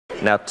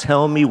Now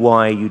tell me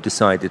why you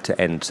decided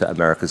to enter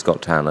America's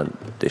Got Talent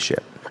this year.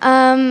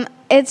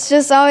 It's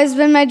just always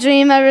been my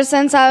dream ever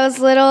since I was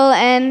little,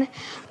 and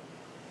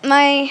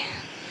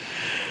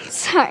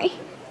sorry.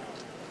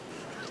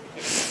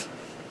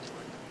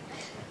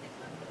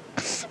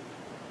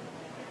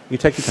 You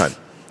take your time.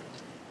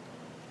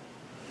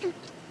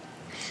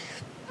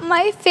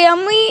 My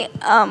family,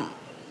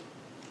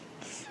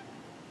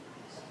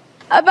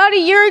 about a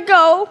year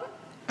ago,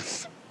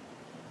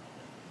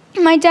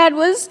 my dad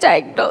was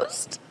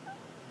diagnosed.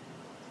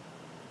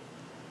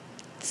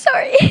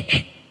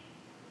 Sorry.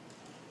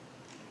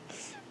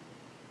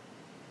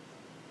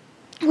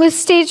 With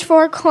stage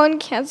 4 colon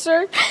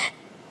cancer.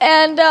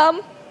 And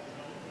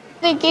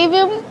they gave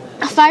him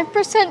a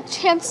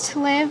 5% chance to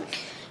live.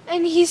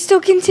 And he's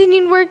still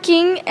continuing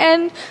working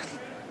and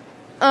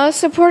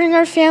supporting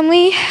our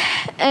family.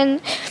 And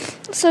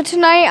so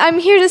tonight I'm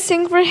here to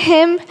sing for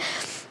him.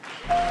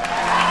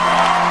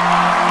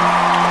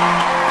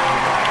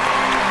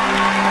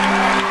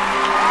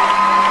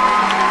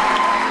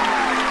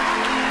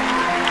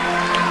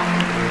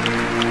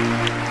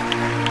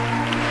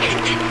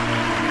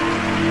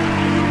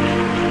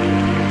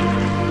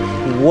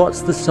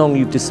 What's the song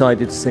you've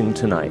decided to sing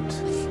tonight?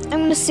 I'm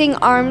going to sing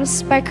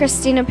Arms by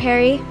Christina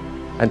Perri.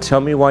 And tell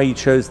me why you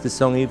chose this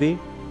song, Evie.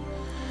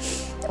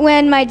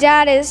 When my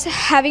dad is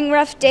having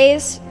rough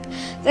days,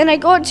 then I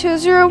go into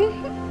his room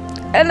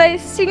and I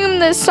sing him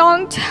this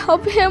song to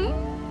help him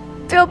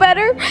feel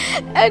better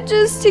and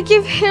just to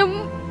give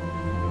him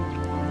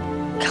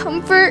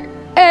comfort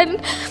and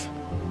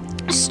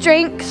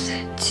strength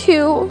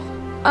to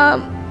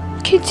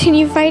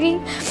continue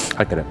fighting.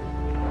 I get it.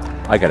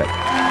 I get it.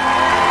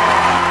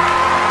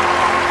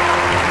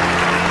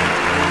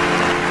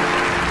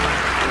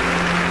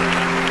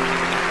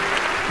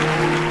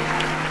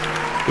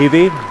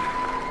 Evie,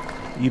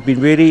 you've been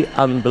really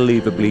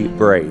unbelievably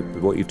brave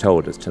with what you've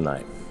told us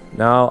tonight.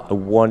 Now I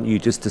want you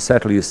just to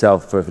settle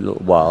yourself for a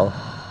little while,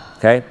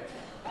 okay?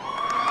 Some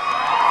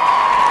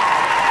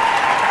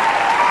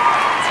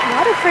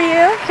water for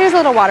you. Here's a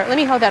little water. Let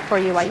me hold that for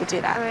you while you do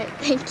that. All right,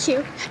 thank you.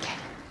 Okay.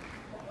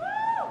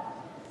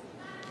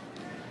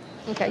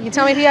 Okay, you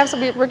tell me if you have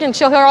something. We're going to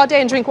chill here all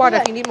day and drink water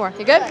if you need more.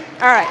 You good?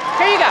 All right,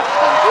 here you go.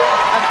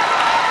 Okay.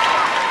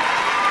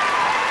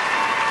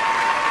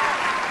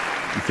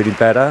 You feeling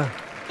better?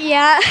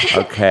 Yeah.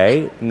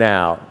 Okay,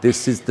 now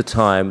this is the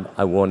time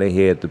I want to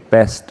hear the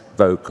best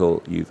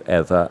vocal you've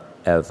ever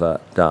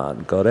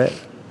done. Got it?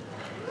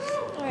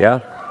 Yeah?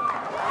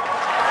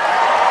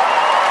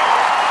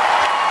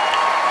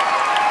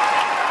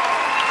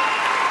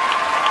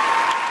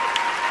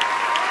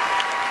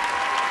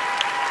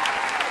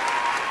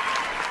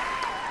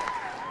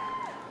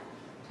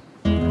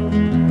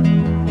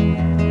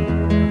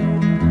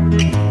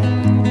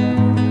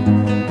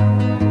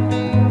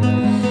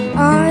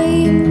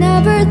 I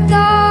never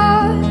thought